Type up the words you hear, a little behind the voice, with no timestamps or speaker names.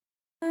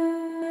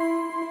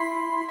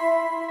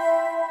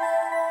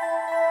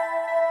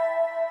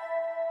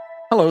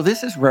Hello,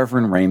 this is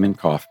Reverend Raymond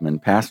Coffman,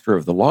 pastor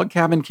of the Log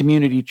Cabin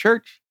Community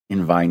Church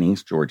in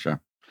Vinings, Georgia.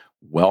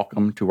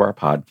 Welcome to our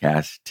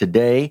podcast.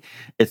 Today,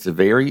 it's a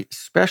very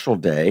special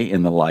day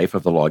in the life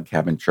of the Log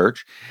Cabin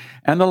Church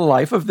and the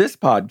life of this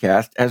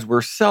podcast as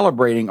we're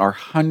celebrating our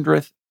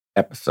 100th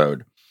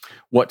episode.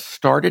 What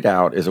started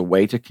out as a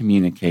way to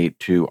communicate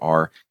to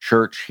our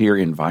church here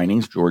in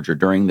Vinings, Georgia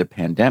during the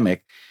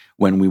pandemic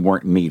when we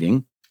weren't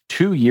meeting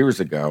 2 years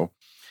ago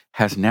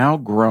has now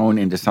grown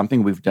into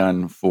something we've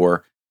done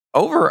for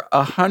over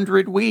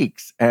 100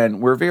 weeks. And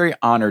we're very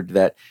honored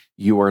that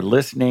you are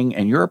listening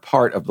and you're a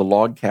part of the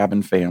Log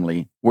Cabin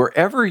family,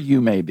 wherever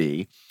you may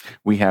be.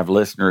 We have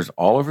listeners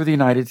all over the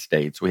United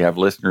States. We have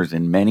listeners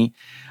in many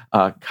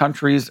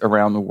countries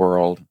around the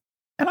world.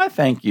 And I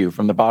thank you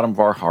from the bottom of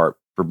our heart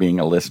for being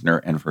a listener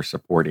and for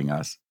supporting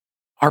us.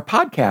 Our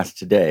podcast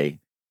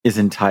today is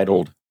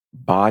entitled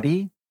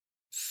Body,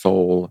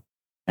 Soul,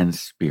 and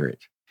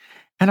Spirit.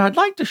 And I'd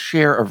like to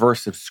share a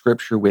verse of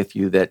scripture with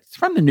you that's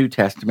from the New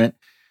Testament,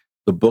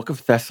 the book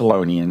of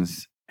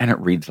Thessalonians, and it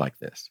reads like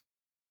this.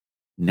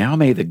 Now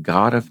may the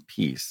God of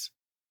peace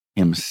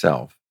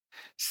himself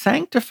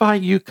sanctify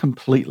you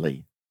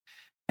completely,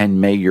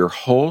 and may your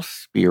whole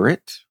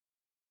spirit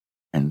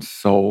and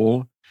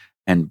soul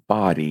and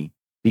body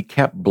be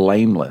kept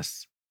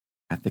blameless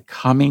at the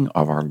coming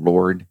of our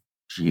Lord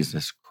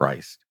Jesus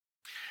Christ.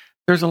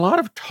 There's a lot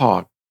of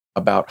talk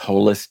about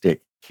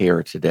holistic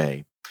care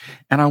today,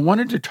 and I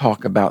wanted to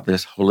talk about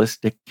this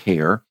holistic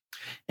care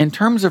in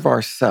terms of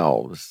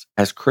ourselves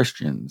as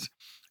Christians,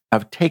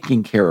 of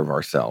taking care of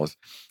ourselves.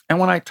 And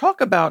when I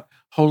talk about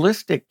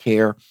holistic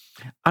care,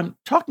 I'm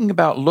talking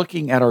about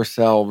looking at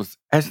ourselves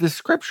as the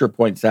scripture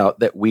points out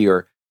that we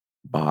are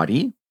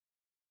body,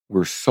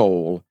 we're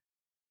soul,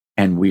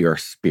 and we are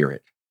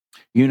spirit.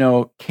 You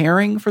know,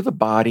 caring for the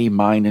body,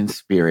 mind, and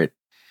spirit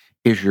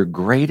is your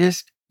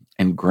greatest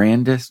and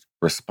grandest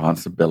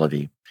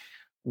responsibility.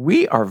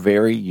 We are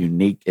very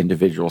unique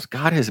individuals.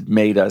 God has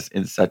made us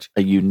in such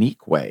a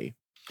unique way.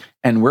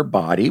 And we're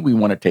body. We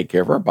want to take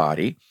care of our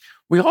body.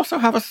 We also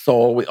have a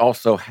soul. We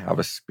also have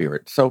a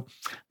spirit. So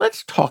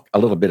let's talk a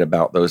little bit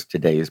about those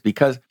today,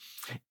 because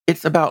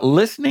it's about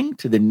listening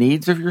to the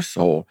needs of your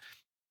soul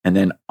and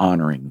then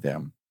honoring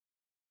them.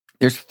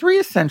 There's three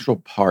essential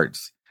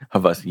parts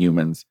of us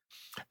humans.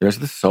 There's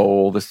the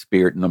soul, the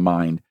spirit, and the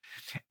mind.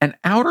 An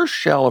outer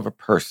shell of a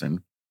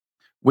person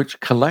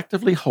which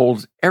collectively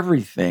holds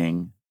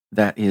everything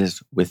that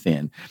is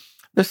within.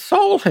 The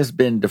soul has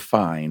been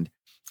defined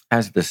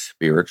as the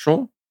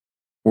spiritual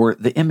or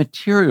the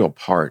immaterial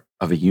part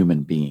of a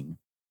human being.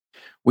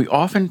 We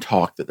often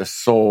talk that the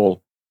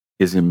soul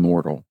is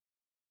immortal.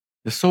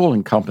 The soul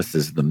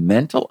encompasses the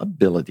mental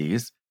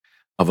abilities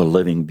of a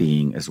living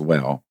being as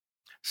well.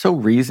 So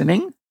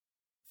reasoning,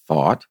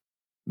 thought,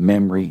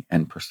 memory,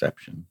 and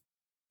perception.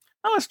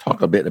 Now let's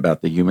talk a bit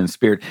about the human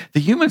spirit. The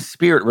human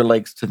spirit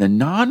relates to the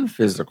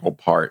non-physical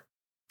part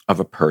of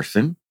a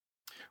person,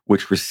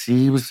 which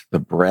receives the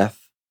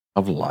breath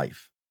of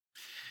life,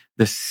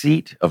 the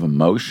seat of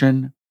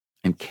emotion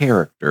and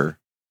character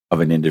of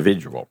an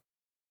individual.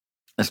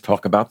 Let's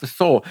talk about the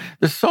soul.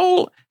 The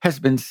soul has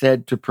been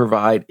said to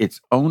provide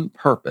its own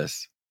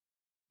purpose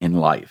in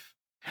life.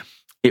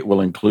 It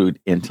will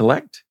include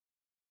intellect,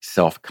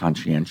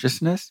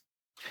 self-conscientiousness,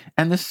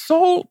 and the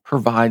soul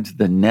provides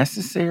the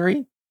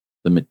necessary,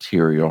 the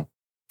material,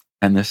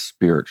 and the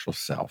spiritual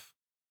self.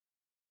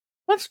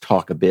 Let's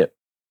talk a bit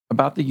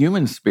about the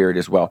human spirit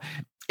as well.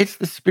 It's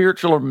the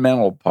spiritual or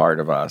mental part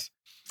of us.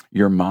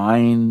 Your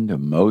mind,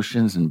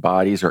 emotions, and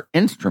bodies are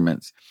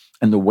instruments,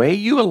 and the way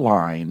you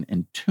align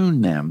and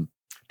tune them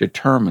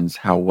determines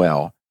how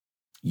well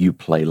you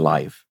play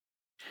life.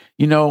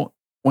 You know,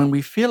 when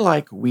we feel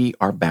like we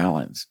are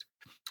balanced,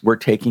 we're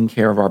taking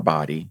care of our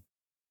body,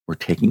 we're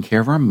taking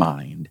care of our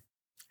mind,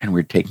 and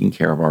we're taking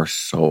care of our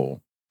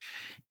soul.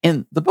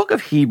 In the book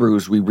of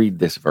Hebrews, we read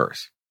this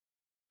verse.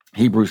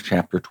 Hebrews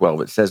chapter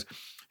 12, it says,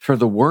 "For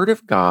the word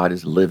of God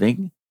is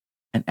living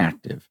and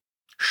active,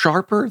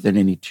 sharper than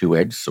any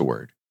two-edged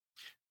sword,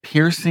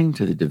 piercing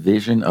to the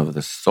division of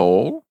the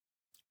soul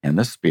and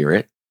the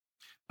spirit,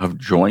 of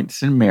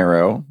joints and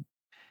marrow,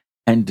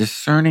 and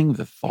discerning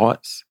the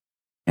thoughts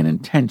and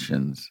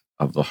intentions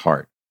of the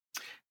heart."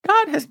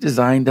 God has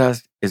designed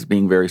us as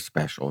being very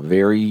special,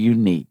 very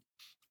unique,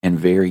 and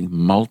very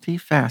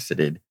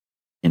multifaceted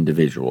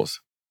individuals.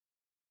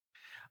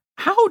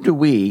 How do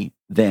we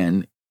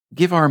then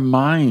give our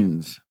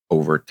minds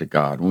over to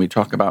God when we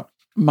talk about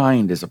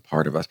mind as a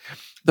part of us?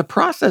 The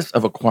process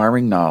of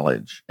acquiring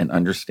knowledge and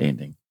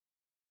understanding,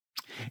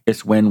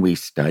 it's when we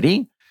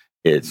study,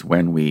 it's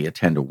when we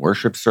attend a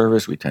worship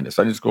service, we attend a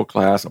Sunday school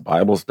class, a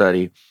Bible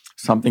study,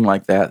 something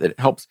like that, that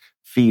helps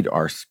feed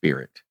our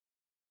spirit.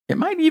 It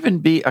might even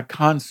be a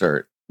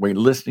concert where you're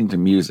listening to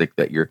music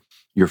that you're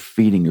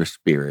feeding your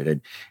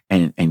spirit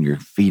and you're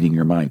feeding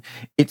your mind.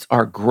 It's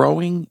our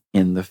growing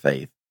in the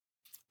faith.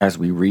 As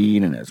we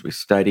read and as we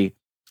study,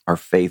 our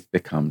faith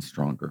becomes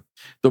stronger.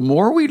 The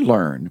more we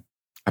learn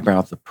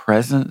about the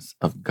presence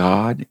of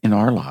God in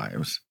our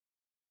lives,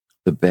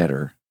 the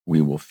better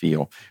we will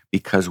feel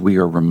because we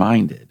are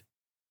reminded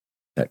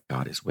that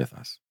God is with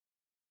us.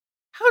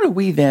 How do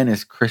we then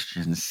as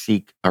Christians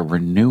seek a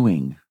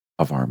renewing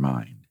of our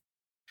mind?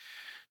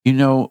 You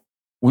know,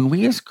 when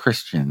we as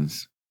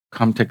Christians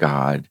come to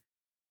God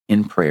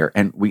in prayer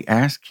and we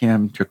ask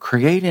Him to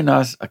create in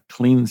us a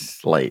clean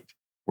slate,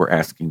 we're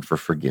asking for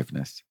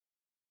forgiveness.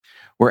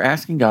 We're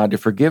asking God to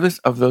forgive us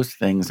of those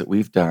things that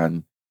we've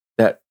done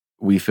that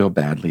we feel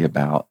badly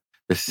about,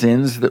 the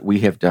sins that we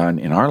have done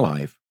in our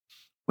life.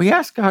 We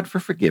ask God for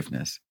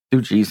forgiveness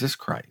through Jesus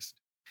Christ.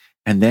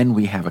 And then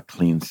we have a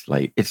clean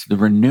slate. It's the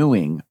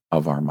renewing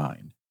of our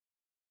mind.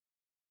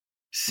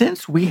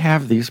 Since we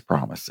have these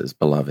promises,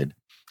 beloved,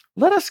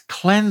 let us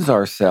cleanse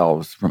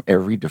ourselves from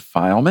every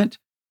defilement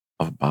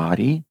of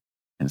body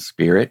and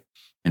spirit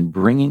and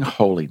bringing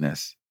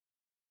holiness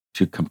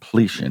to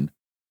completion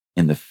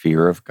in the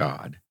fear of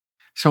God.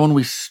 So when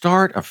we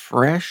start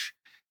afresh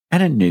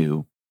and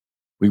anew,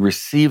 we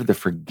receive the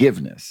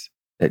forgiveness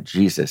that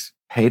Jesus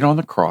paid on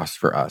the cross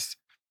for us,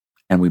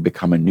 and we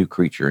become a new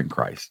creature in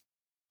Christ.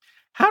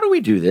 How do we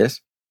do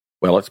this?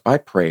 Well, it's by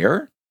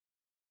prayer,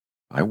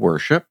 by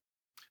worship,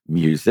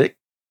 music,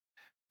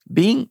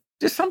 being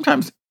just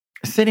sometimes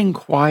sitting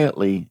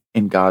quietly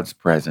in God's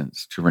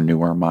presence to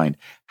renew our mind.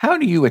 How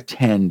do you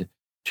attend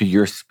to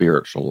your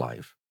spiritual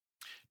life?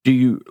 Do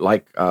you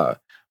like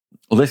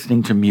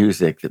listening to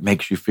music that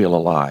makes you feel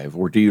alive?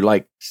 Or do you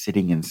like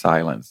sitting in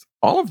silence?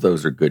 All of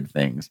those are good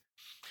things.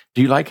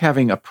 Do you like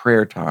having a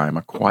prayer time,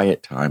 a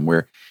quiet time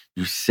where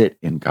you sit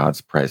in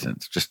God's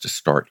presence just to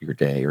start your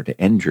day or to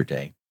end your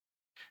day?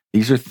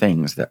 These are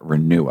things that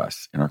renew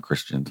us in our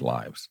Christians'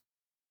 lives.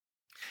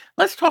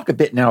 Let's talk a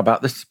bit now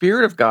about the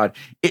Spirit of God.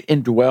 It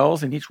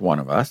indwells in each one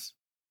of us.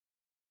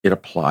 It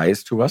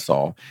applies to us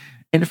all.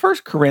 In 1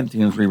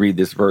 Corinthians, we read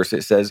this verse.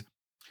 It says,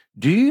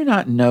 "Do you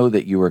not know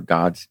that you are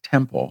God's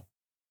temple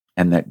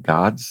and that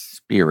God's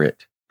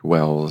Spirit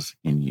dwells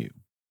in you?"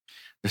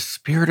 The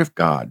Spirit of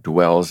God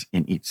dwells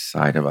in each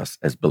side of us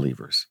as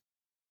believers,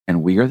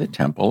 and we are the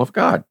temple of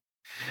God.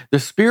 The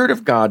Spirit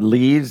of God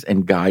leads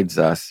and guides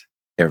us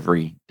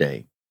every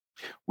day.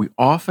 We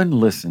often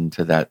listen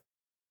to that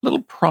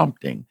little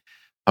prompting,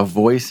 a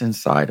voice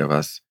inside of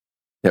us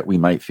that we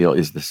might feel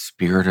is the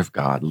Spirit of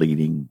God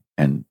leading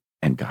and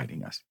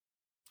guiding us.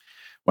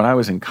 When I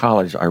was in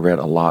college, I read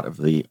a lot of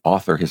the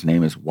author. His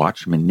name is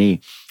Watchman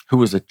Nee, who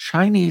was a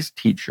Chinese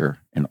teacher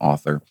and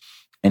author,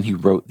 and he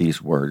wrote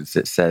these words.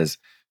 It says,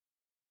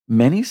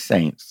 "Many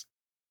saints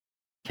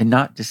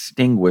cannot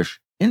distinguish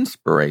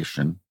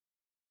inspiration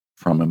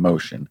from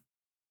emotion.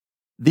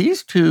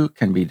 These two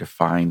can be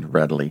defined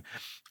readily.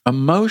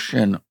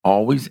 Emotion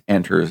always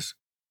enters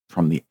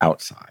from the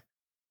outside,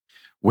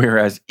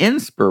 whereas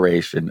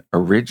inspiration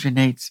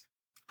originates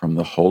from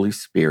the Holy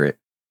Spirit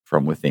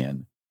from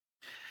within."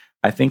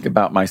 I think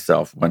about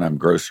myself when I'm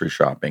grocery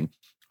shopping.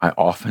 I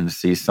often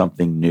see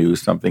something new,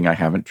 something I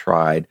haven't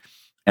tried,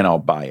 and I'll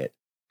buy it.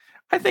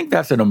 I think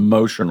that's an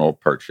emotional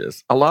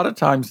purchase. A lot of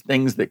times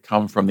things that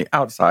come from the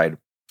outside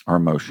are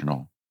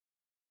emotional.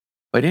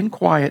 But in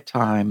quiet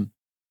time,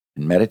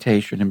 in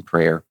meditation and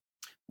prayer,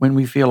 when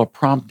we feel a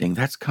prompting,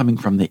 that's coming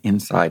from the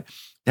inside.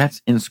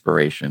 That's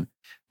inspiration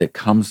that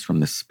comes from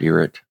the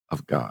Spirit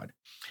of God.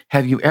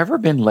 Have you ever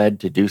been led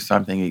to do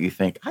something that you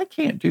think, I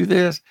can't do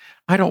this,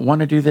 I don't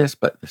want to do this,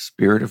 but the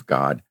Spirit of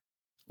God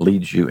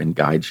leads you and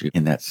guides you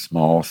in that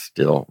small,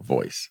 still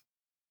voice?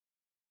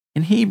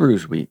 In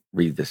Hebrews, we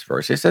read this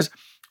verse. It says,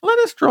 "Let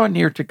us draw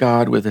near to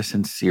God with a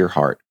sincere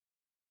heart,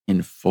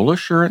 in full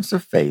assurance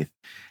of faith,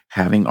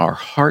 having our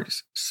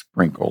hearts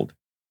sprinkled,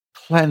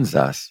 cleanse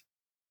us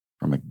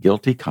from a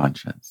guilty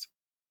conscience,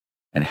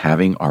 and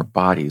having our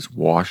bodies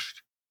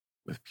washed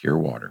with pure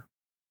water."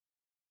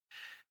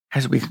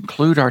 As we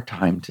conclude our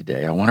time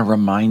today, I want to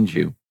remind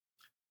you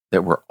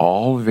that we're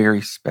all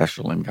very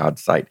special in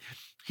God's sight.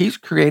 He's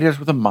created us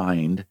with a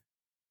mind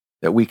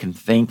that we can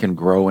think and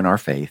grow in our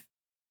faith.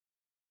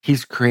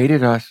 He's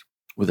created us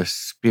with a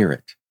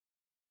spirit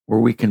where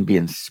we can be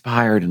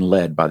inspired and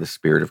led by the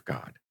Spirit of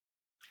God.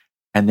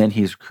 And then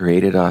He's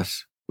created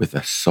us with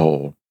a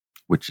soul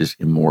which is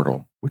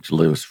immortal, which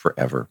lives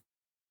forever.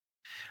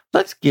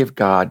 Let's give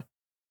God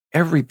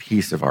every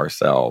piece of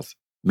ourselves.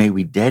 May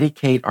we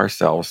dedicate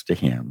ourselves to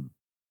Him,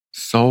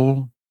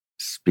 soul,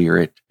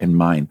 spirit, and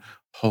mind.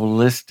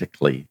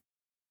 Holistically,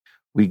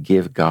 we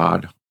give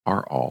God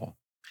our all,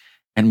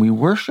 and we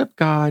worship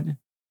God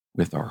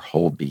with our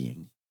whole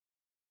being.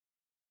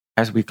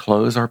 As we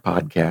close our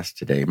podcast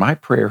today, my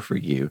prayer for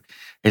you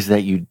is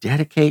that you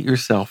dedicate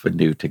yourself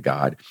anew to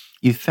God.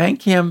 You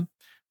thank Him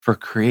for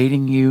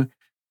creating you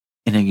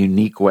in a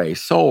unique way,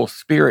 soul,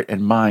 spirit,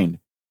 and mind,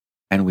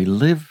 and we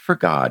live for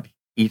God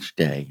each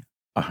day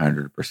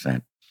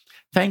 100%.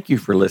 Thank you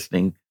for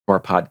listening to our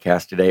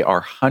podcast today,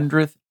 our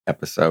 100th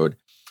episode.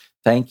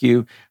 Thank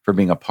you for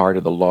being a part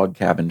of the Log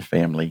Cabin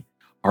family.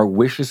 Our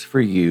wishes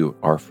for you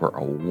are for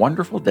a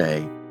wonderful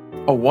day,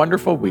 a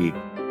wonderful week,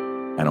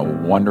 and a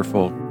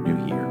wonderful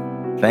new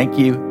year. Thank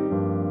you,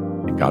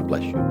 and God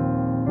bless you.